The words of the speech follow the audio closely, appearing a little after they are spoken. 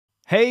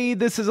Hey,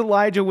 this is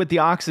Elijah with the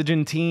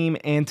Oxygen team,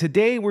 and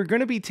today we're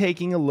going to be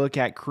taking a look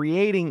at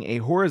creating a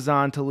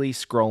horizontally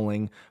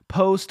scrolling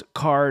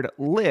postcard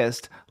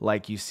list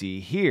like you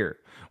see here.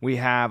 We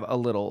have a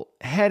little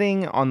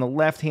heading on the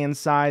left-hand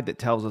side that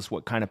tells us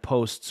what kind of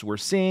posts we're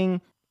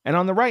seeing, and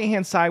on the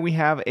right-hand side we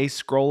have a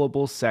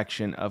scrollable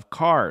section of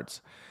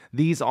cards.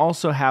 These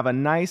also have a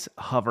nice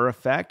hover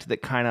effect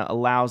that kind of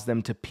allows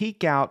them to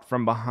peek out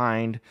from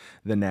behind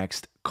the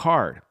next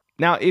card.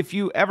 Now, if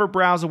you ever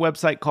browse a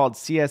website called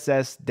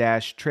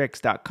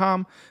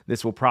css-tricks.com,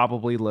 this will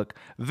probably look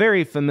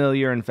very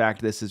familiar. In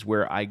fact, this is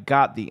where I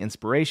got the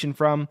inspiration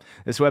from.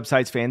 This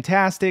website's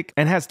fantastic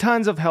and has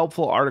tons of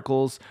helpful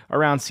articles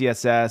around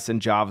CSS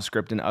and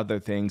JavaScript and other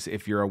things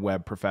if you're a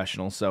web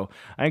professional. So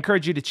I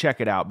encourage you to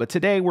check it out. But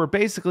today we're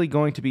basically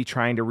going to be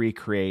trying to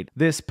recreate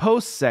this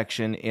post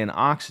section in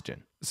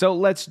Oxygen. So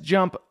let's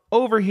jump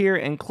over here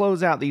and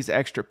close out these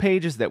extra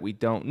pages that we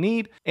don't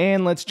need.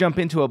 And let's jump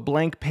into a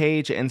blank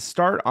page and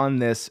start on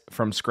this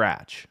from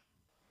scratch.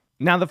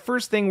 Now, the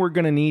first thing we're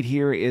going to need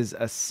here is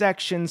a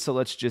section. So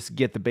let's just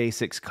get the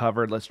basics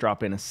covered. Let's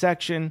drop in a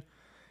section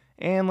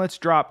and let's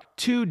drop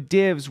two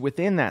divs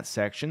within that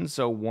section.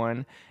 So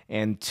 1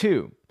 and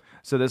 2.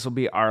 So this will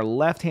be our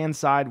left-hand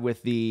side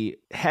with the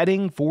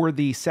heading for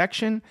the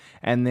section,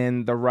 and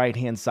then the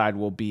right-hand side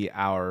will be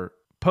our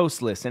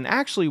post list. And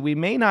actually, we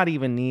may not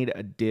even need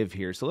a div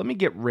here. So let me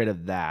get rid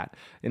of that.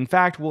 In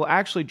fact, we'll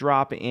actually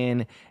drop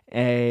in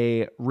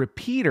a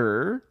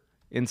repeater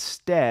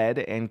instead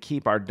and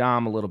keep our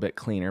DOM a little bit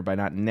cleaner by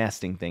not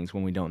nesting things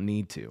when we don't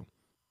need to.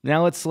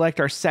 Now let's select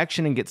our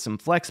section and get some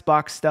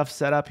Flexbox stuff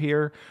set up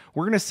here.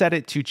 We're going to set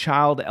it to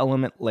child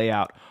element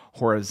layout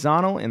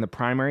horizontal in the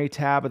primary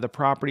tab of the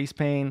properties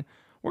pane.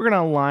 We're going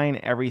to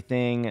align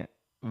everything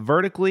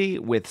vertically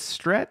with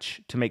stretch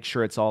to make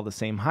sure it's all the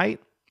same height.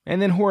 And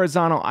then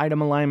horizontal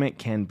item alignment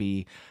can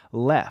be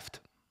left.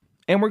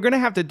 And we're going to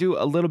have to do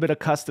a little bit of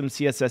custom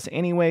CSS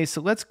anyway,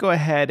 so let's go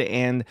ahead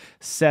and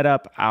set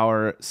up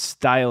our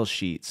style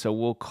sheet. So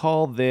we'll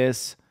call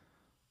this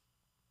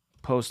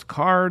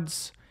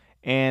postcards.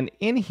 And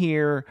in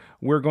here,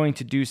 we're going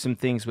to do some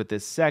things with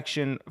this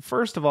section.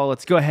 First of all,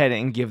 let's go ahead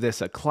and give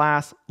this a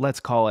class. Let's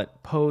call it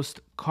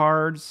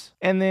postcards.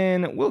 And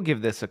then we'll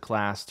give this a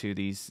class to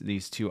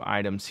these two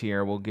items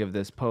here. We'll give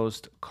this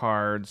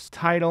postcards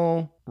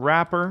title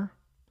wrapper.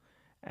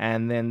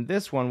 And then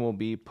this one will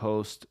be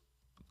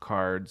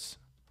postcards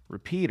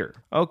repeater.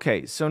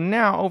 Okay, so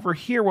now over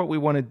here, what we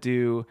want to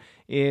do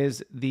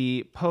is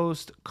the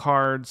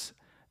postcards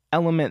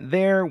element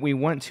there, we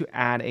want to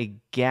add a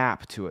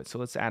gap to it. So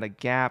let's add a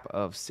gap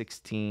of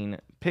 16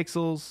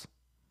 pixels.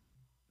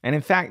 And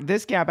in fact,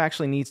 this gap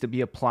actually needs to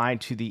be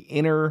applied to the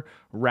inner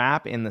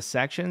wrap in the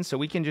section. So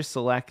we can just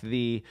select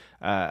the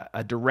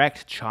a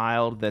direct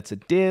child that's a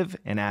div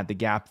and add the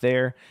gap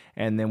there.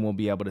 And then we'll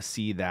be able to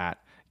see that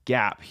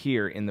gap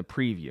here in the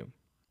preview.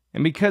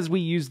 And because we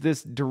use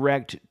this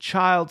direct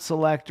child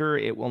selector,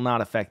 it will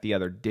not affect the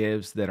other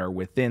divs that are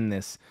within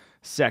this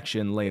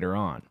section later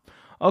on.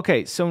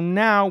 Okay, so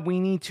now we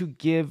need to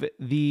give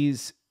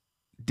these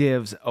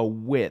divs a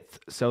width.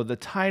 So the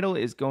title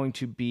is going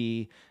to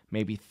be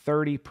maybe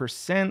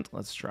 30%.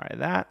 Let's try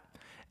that.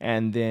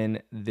 And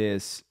then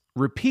this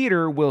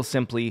repeater will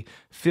simply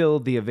fill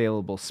the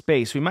available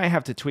space. We might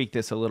have to tweak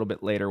this a little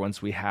bit later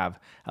once we have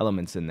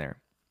elements in there.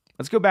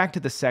 Let's go back to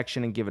the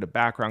section and give it a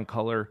background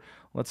color.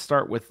 Let's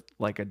start with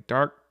like a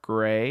dark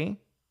gray.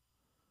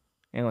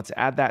 And let's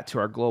add that to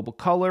our global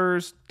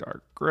colors,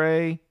 dark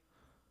gray.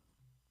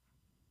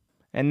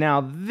 And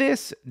now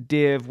this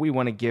div, we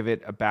want to give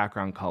it a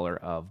background color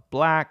of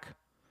black.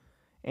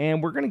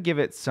 And we're going to give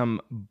it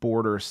some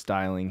border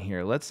styling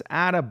here. Let's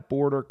add a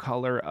border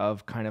color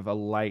of kind of a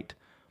light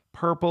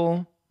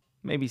purple,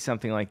 maybe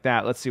something like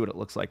that. Let's see what it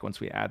looks like once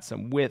we add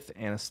some width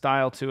and a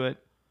style to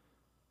it.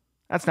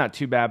 That's not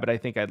too bad, but I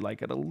think I'd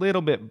like it a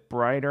little bit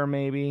brighter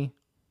maybe.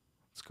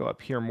 Let's go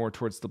up here more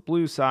towards the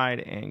blue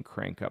side and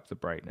crank up the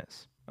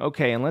brightness.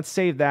 Okay, and let's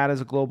save that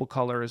as a global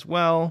color as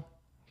well.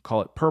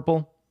 Call it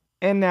purple.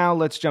 And now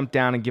let's jump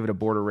down and give it a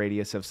border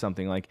radius of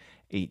something like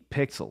 8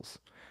 pixels.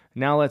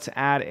 Now let's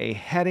add a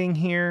heading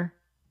here.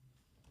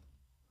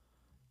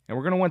 And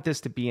we're going to want this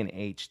to be an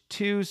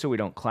H2 so we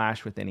don't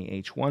clash with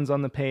any H1s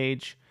on the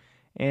page.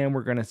 And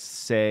we're going to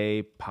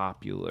say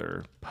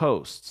popular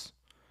posts.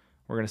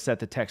 We're going to set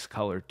the text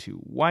color to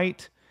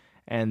white.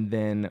 And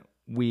then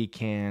we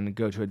can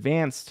go to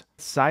advanced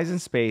size and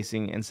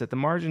spacing and set the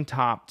margin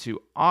top to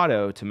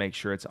auto to make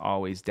sure it's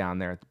always down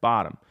there at the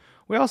bottom.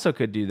 We also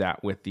could do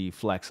that with the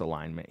flex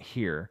alignment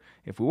here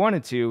if we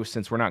wanted to,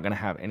 since we're not going to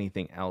have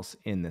anything else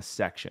in this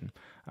section.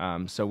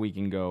 So we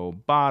can go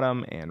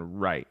bottom and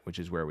right, which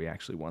is where we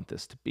actually want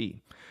this to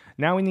be.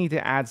 Now we need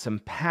to add some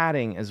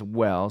padding as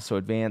well. So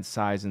advanced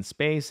size and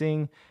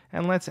spacing,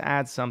 and let's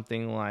add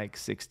something like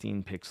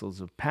 16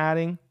 pixels of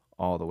padding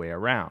all the way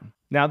around.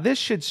 Now this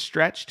should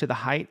stretch to the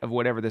height of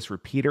whatever this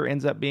repeater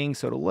ends up being,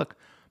 so it'll look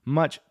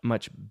much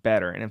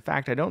better. And in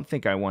fact, I don't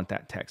think I want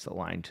that text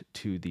aligned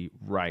to the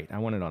right. I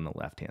want it on the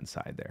left-hand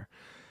side there.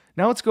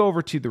 Now let's go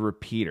over to the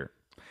repeater.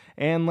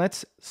 And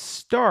let's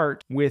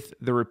start with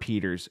the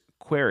repeaters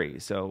query.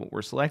 So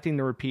we're selecting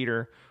the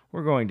repeater,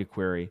 we're going to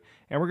query,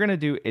 and we're going to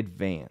do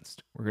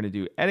advanced. We're going to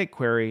do edit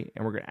query,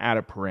 and we're going to add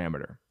a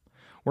parameter.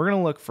 We're going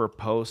to look for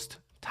post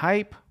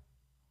type,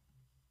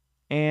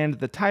 and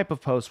the type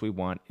of post we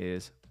want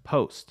is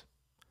post.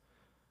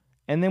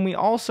 And then we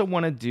also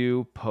want to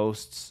do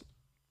posts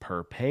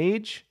per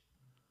page,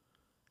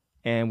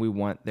 and we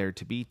want there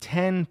to be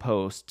 10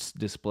 posts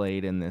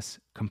displayed in this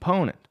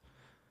component.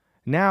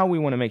 Now we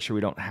want to make sure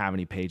we don't have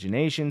any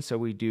pagination, so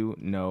we do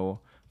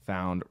no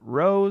found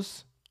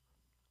rows,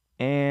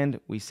 and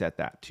we set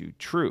that to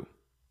true.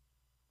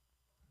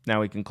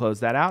 Now we can close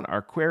that out.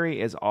 Our query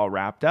is all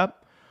wrapped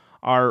up.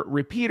 Our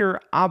repeater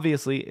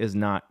obviously is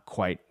not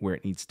quite where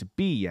it needs to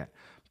be yet,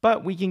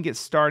 but we can get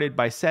started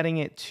by setting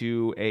it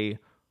to a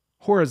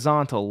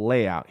horizontal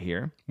layout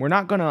here. We're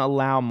not going to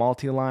allow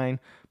multi-line,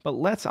 but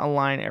let's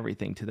align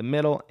everything to the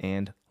middle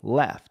and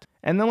left.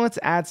 And then let's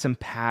add some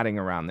padding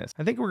around this.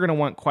 I think we're going to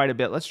want quite a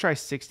bit. Let's try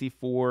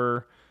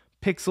 64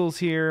 pixels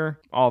here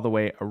all the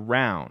way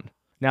around.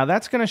 Now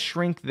that's going to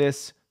shrink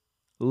this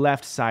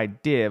left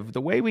side div.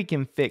 The way we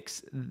can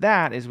fix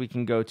that is we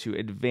can go to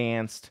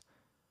advanced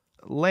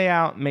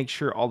layout, make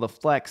sure all the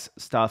flex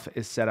stuff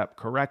is set up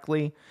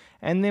correctly,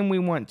 and then we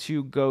want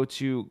to go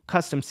to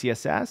custom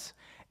CSS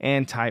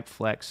and type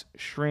flex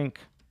shrink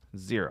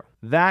 0.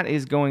 That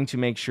is going to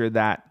make sure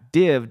that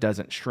div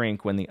doesn't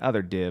shrink when the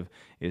other div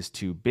is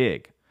too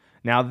big.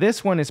 Now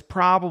this one is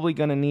probably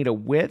going to need a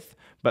width,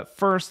 but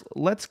first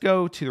let's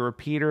go to the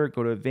repeater,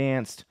 go to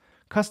advanced,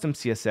 custom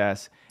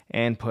CSS,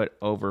 and put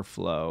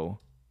overflow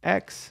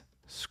X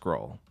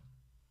scroll.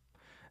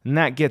 And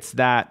that gets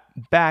that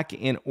back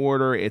in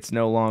order. It's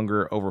no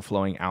longer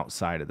overflowing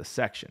outside of the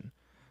section.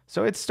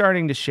 So it's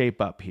starting to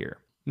shape up here.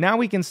 Now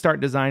we can start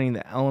designing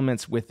the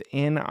elements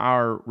within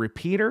our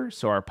repeater,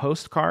 so our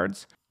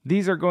postcards.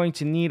 These are going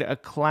to need a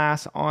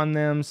class on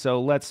them,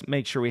 so let's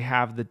make sure we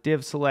have the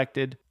div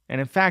selected. And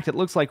in fact, it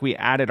looks like we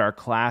added our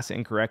class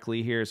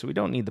incorrectly here, so we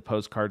don't need the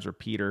postcards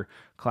repeater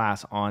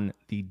class on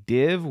the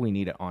div. We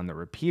need it on the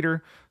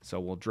repeater, so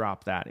we'll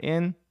drop that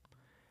in.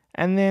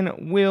 And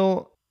then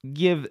we'll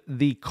give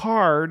the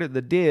card,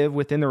 the div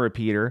within the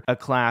repeater, a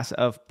class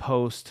of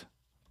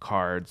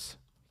postcards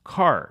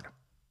card.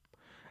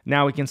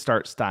 Now we can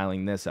start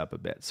styling this up a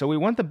bit. So we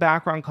want the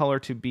background color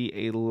to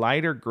be a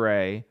lighter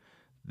gray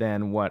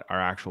than what our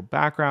actual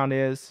background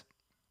is.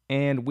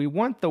 And we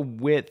want the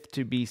width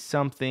to be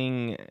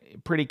something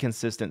pretty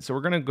consistent. So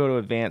we're going to go to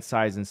advanced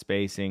size and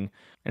spacing.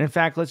 And in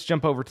fact, let's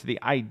jump over to the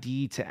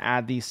ID to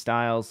add these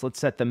styles. Let's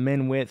set the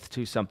min width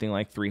to something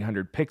like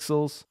 300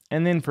 pixels.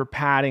 And then for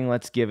padding,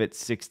 let's give it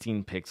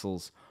 16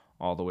 pixels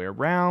all the way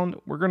around.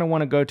 We're going to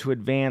want to go to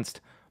advanced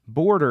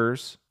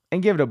borders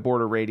and give it a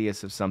border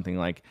radius of something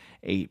like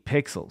 8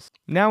 pixels.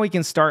 Now we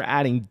can start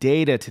adding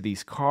data to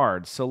these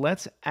cards. So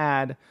let's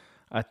add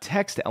a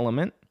text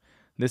element.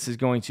 This is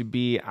going to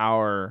be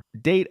our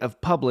date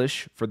of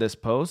publish for this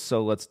post.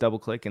 So let's double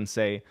click and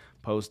say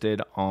posted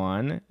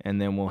on,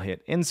 and then we'll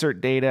hit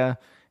insert data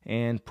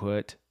and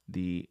put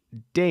the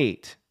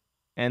date.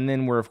 And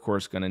then we're of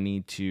course going to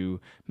need to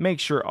make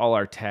sure all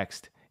our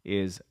text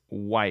is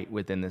white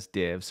within this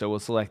div. So we'll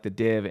select the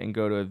div and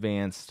go to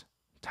advanced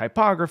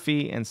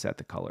typography and set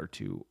the color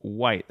to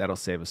white. That'll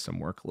save us some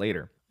work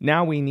later.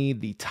 Now we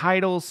need the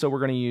title, so we're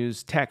going to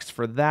use text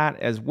for that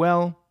as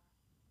well.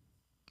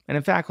 And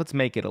in fact, let's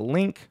make it a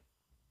link.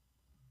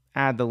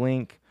 Add the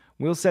link.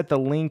 We'll set the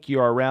link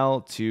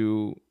URL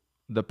to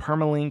the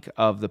permalink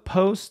of the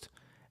post,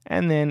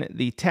 and then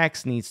the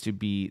text needs to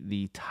be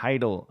the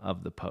title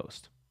of the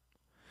post.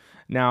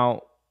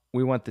 Now,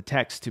 we want the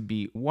text to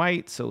be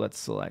white, so let's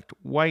select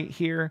white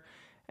here.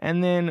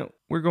 And then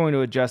we're going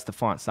to adjust the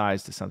font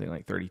size to something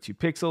like 32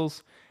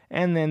 pixels,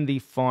 and then the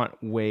font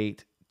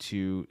weight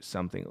to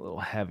something a little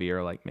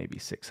heavier, like maybe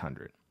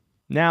 600.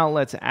 Now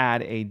let's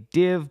add a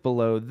div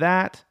below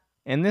that.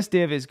 And this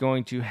div is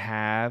going to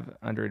have,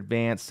 under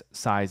advanced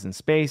size and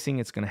spacing,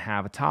 it's going to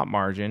have a top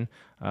margin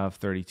of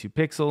 32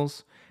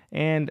 pixels.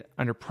 And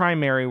under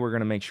primary, we're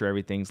going to make sure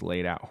everything's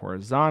laid out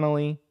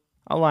horizontally,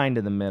 aligned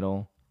to the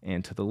middle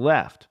and to the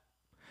left.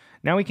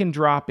 Now we can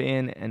drop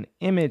in an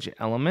image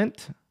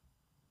element.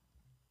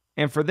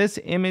 And for this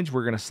image,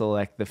 we're going to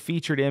select the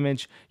featured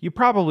image. You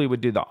probably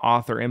would do the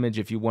author image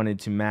if you wanted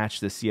to match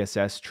the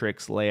CSS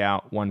tricks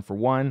layout one for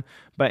one.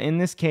 But in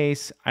this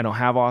case, I don't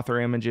have author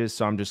images,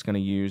 so I'm just going to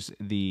use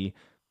the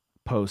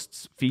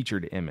post's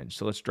featured image.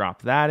 So let's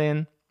drop that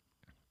in.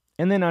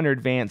 And then under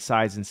advanced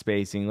size and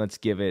spacing, let's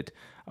give it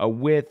a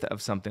width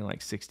of something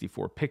like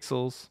 64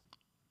 pixels.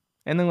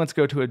 And then let's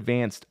go to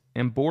advanced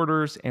and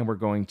borders, and we're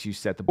going to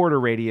set the border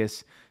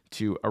radius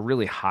to a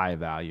really high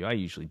value. I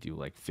usually do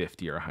like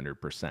 50 or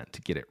 100%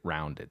 to get it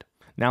rounded.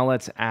 Now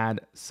let's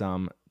add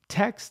some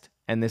text,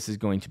 and this is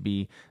going to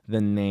be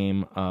the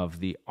name of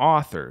the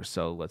author.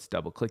 So let's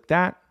double click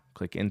that,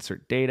 click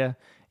insert data,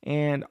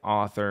 and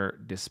author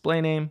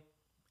display name,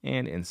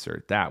 and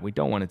insert that. We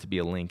don't want it to be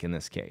a link in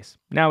this case.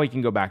 Now we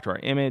can go back to our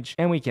image,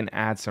 and we can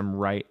add some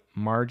right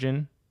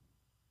margin.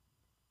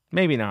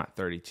 maybe not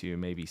 32,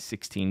 maybe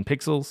 16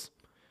 pixels.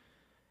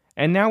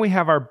 And now we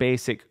have our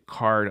basic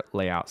card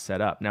layout set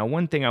up. Now,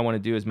 one thing I want to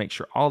do is make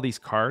sure all these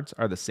cards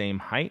are the same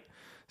height.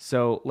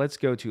 So let's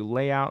go to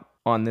layout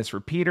on this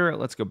repeater.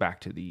 Let's go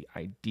back to the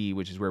ID,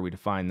 which is where we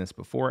defined this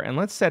before, and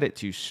let's set it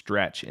to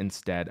stretch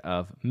instead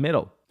of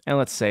middle. And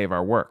let's save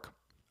our work.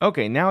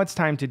 Okay, now it's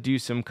time to do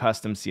some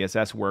custom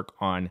CSS work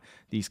on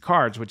these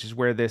cards, which is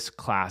where this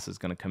class is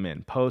going to come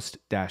in,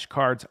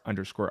 post-cards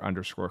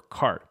 __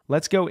 card.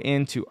 Let's go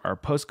into our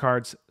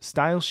postcards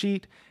style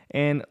sheet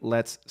and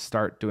let's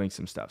start doing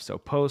some stuff. So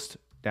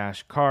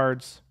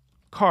post-cards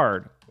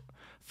card.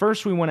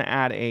 First, we want to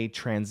add a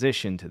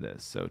transition to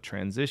this. So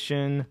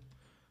transition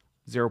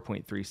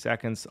 0.3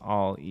 seconds,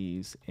 all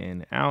ease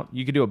in, out.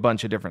 You could do a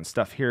bunch of different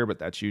stuff here, but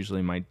that's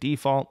usually my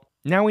default.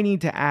 Now we need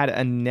to add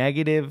a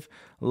negative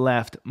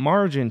left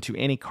margin to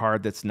any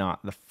card that's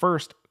not the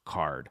first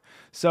card.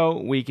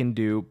 So we can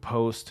do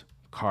post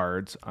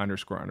cards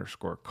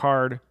 __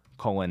 card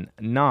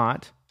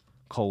not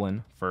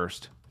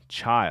first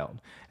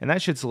child. And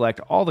that should select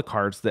all the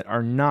cards that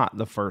are not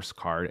the first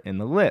card in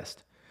the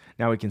list.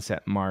 Now we can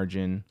set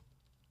margin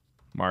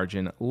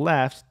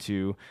left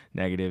to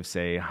negative,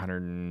 say,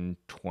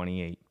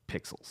 128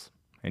 pixels.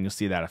 And you'll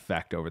see that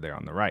effect over there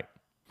on the right.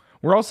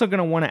 We're also going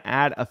to want to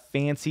add a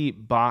fancy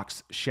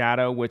box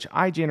shadow, which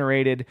I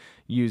generated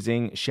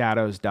using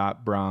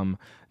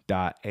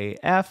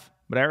shadows.brum.af,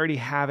 but I already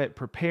have it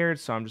prepared,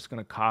 so I'm just going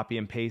to copy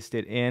and paste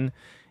it in.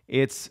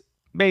 It's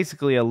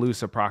basically a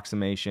loose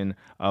approximation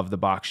of the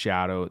box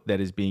shadow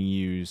that is being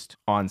used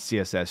on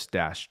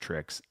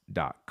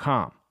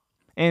css-tricks.com.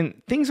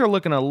 And things are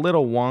looking a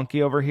little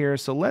wonky over here,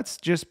 so let's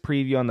just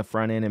preview on the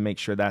front end and make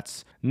sure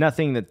that's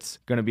nothing that's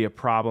going to be a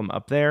problem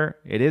up there.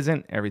 It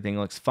isn't. Everything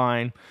looks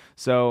fine.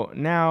 So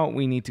now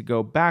we need to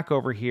go back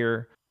over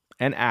here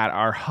and add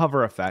our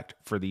hover effect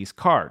for these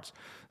cards.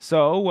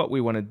 So what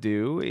we want to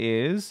do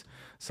is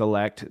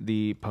select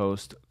the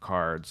post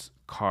cards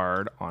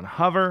card on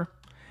hover,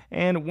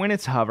 and when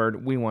it's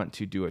hovered, we want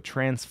to do a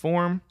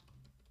transform,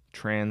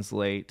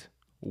 translate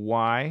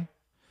y,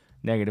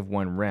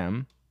 -1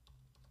 rem,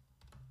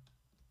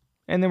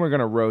 and then we're going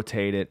to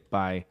rotate it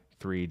by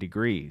 3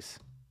 degrees.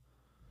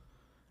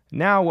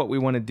 Now what we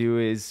want to do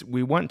is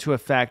we want to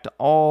affect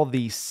all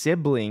the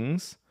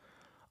siblings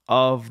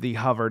of the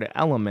hovered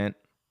element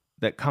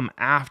that come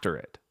after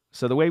it.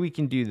 So the way we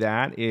can do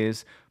that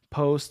is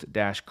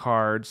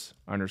post-cards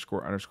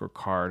 __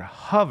 card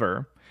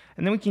hover,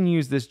 and then we can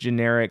use this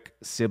generic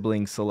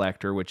sibling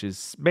selector, which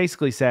is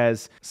basically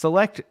says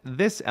select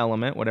this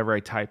element, whatever I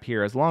type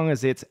here, as long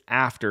as it's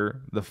after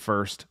the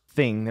first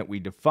thing that we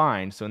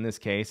defined. So in this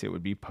case, it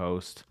would be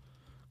post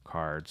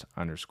cards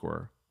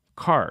 _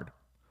 card.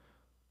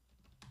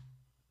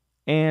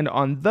 And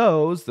on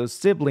those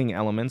sibling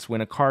elements, when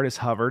a card is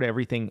hovered,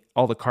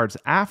 all the cards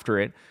after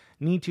it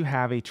need to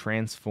have a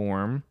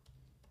transform,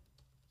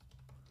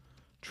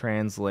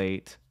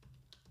 translate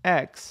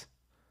x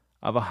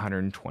of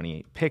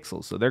 128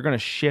 pixels. So they're going to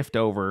shift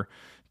over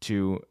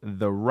to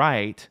the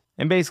right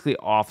and basically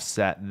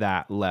offset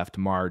that left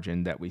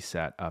margin that we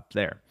set up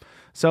there.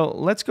 So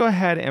let's go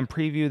ahead and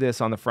preview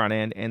this on the front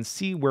end and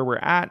see where we're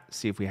at,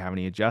 see if we have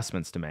any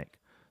adjustments to make.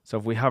 So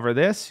if we hover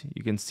this,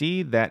 you can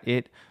see that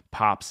it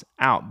pops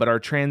out, but our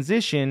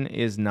transition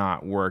is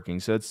not working.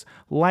 So it's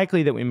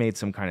likely that we made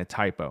some kind of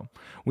typo.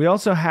 We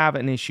also have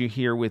an issue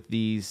here with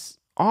these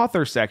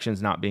author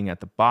sections not being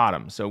at the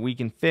bottom. So we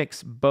can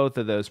fix both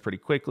of those pretty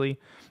quickly.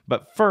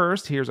 But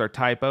first, here's our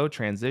typo.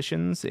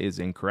 Transitions is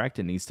incorrect.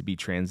 It needs to be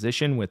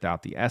transition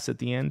without the S at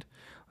the end.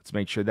 Let's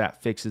make sure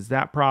that fixes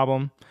that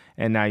problem.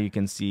 And now you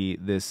can see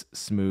this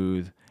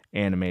smooth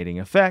animating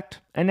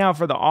effect. And now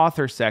for the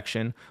author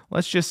section,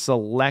 let's just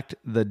select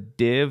the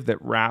div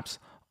that wraps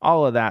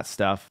all of that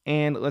stuff.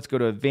 And let's go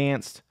to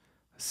advanced,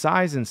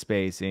 size and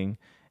spacing,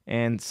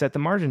 and set the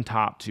margin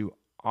top to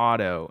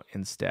auto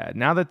instead.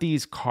 Now that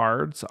these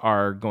cards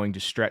are going to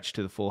stretch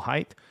to the full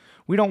height,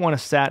 we don't want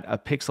to set a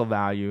pixel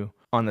value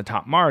on the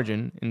top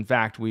margin. In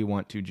fact, we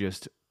want to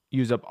just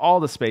use up all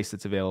the space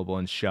that's available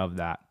and shove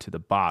that to the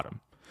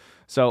bottom.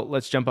 So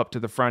let's jump up to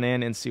the front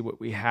end and see what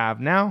we have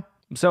now.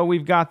 So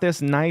we've got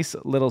this nice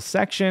little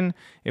section.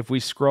 If we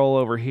scroll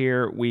over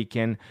here, we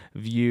can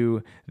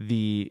view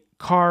the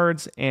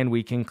cards and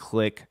we can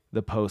click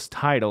the post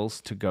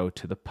titles to go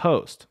to the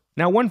post.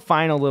 Now, one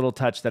final little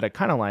touch that I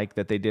kind of like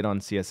that they did on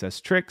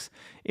CSS Tricks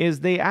is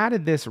they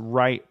added this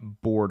right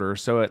border.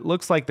 So it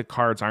looks like the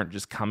cards aren't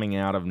just coming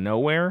out of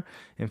nowhere.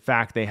 In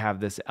fact, they have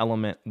this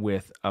element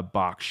with a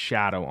box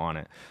shadow on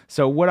it.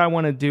 So what I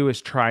want to do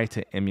is try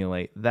to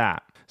emulate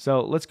that.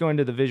 So let's go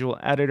into the visual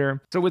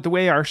editor. So with the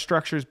way our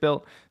structure is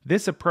built,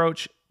 this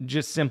approach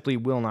just simply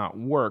will not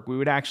work. We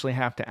would actually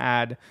have to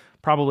add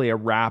probably a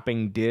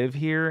wrapping div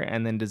here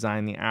and then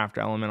design the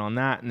after element on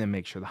that and then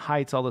make sure the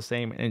height's all the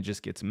same, and it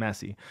just gets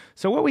messy.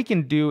 So what we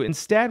can do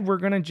instead, we're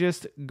going to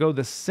just go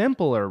the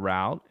simpler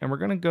route and we're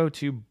going to go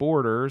to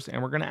borders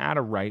and we're going to add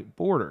a right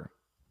border.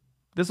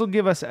 This will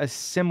give us a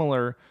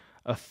similar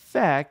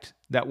effect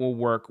that will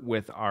work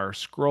with our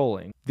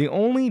scrolling. The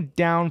only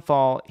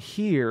downfall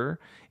here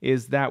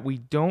is that we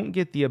don't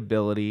get the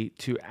ability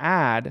to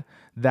add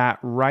that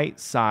right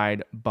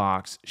side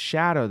box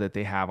shadow that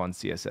they have on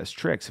CSS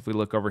Tricks. If we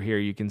look over here,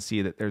 you can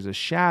see that there's a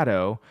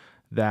shadow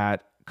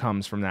that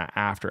comes from that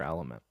after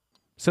element.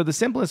 So the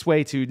simplest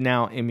way to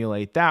now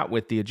emulate that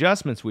with the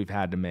adjustments we've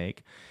had to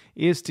make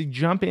is to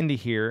jump into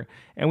here,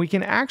 and we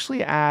can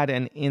actually add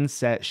an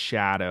inset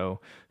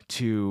shadow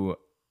to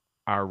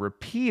our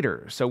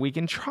repeater. So we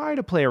can try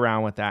to play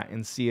around with that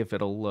and see if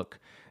it'll look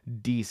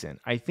decent.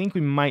 I think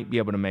we might be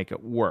able to make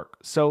it work.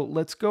 So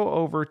let's go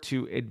over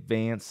to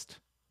Advanced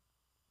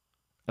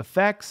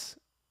Effects,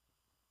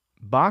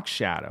 Box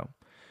Shadow,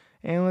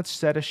 and let's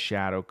set a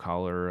shadow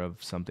color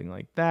of something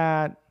like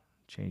that.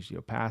 Change the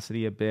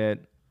opacity a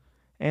bit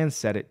and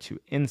set it to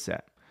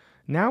Inset.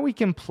 Now we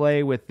can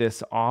play with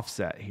this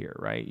offset here,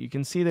 right? You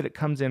can see that it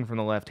comes in from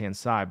the left-hand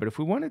side, but if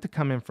we want it to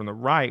come in from the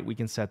right, we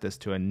can set this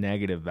to a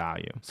negative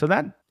value. So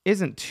that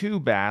isn't too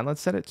bad.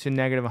 Let's set it to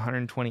negative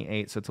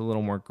 128, so it's a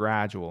little more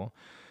gradual.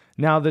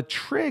 Now the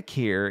trick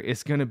here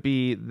is going to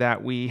be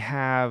that we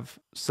have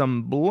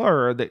some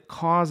blur that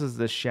causes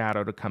the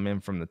shadow to come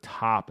in from the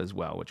top as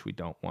well, which we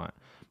don't want.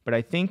 But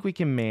I think we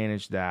can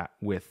manage that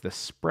with the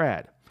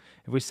spread.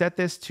 If we set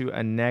this to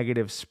a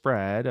negative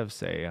spread of,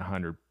 say,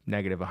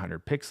 negative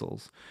 100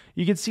 pixels,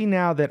 you can see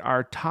now that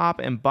our top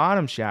and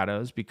bottom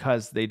shadows,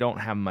 because they don't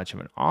have much of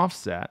an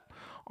offset,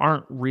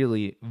 aren't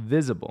really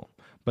visible,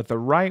 but the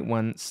right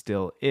one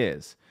still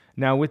is.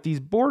 Now with these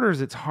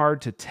borders, it's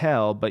hard to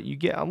tell, but you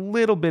get a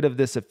little bit of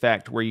this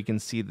effect where you can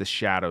see the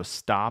shadow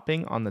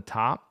stopping on the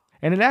top.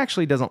 And it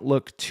actually doesn't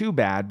look too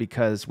bad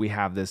because we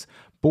have this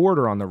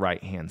border on the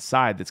right-hand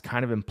side that's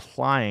kind of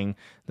implying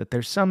that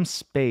there's some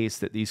space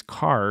that these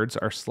cards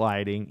are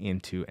sliding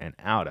into and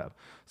out of.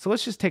 So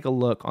let's just take a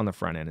look on the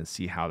front end and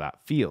see how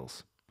that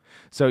feels.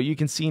 So you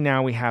can see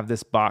now we have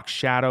this box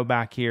shadow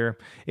back here.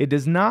 It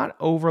does not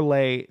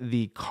overlay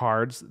the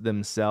cards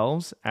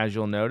themselves, as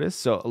you'll notice.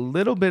 So a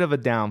little bit of a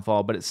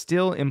downfall, but it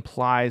still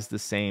implies the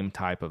same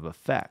type of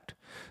effect.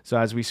 So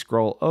as we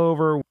scroll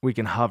over, we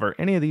can hover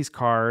any of these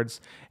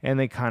cards and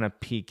they kind of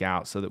peek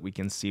out so that we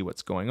can see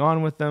what's going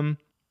on with them.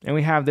 And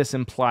we have this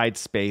implied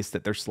space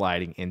that they're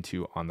sliding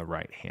into on the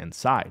right-hand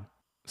side.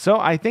 So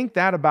I think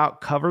that about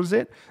covers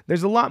it.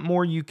 There's a lot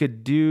more you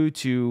could do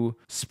to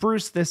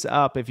spruce this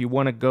up if you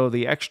want to go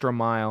the extra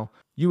mile.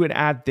 You would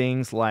add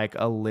things like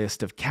a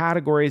list of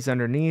categories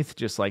underneath,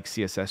 just like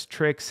CSS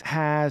Tricks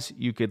has.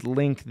 You could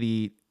link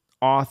the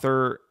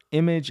author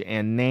image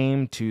and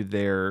name to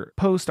their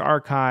post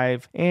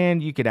archive,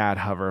 and you could add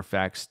hover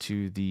effects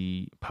to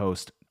the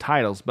post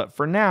titles. But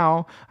for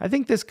now, I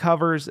think this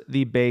covers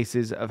the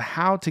basis of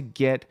how to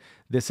get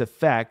this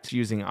effect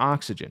using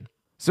Oxygen.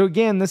 So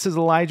again, this is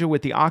Elijah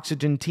with the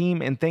Oxygen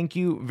team, and thank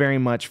you very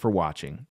much for watching.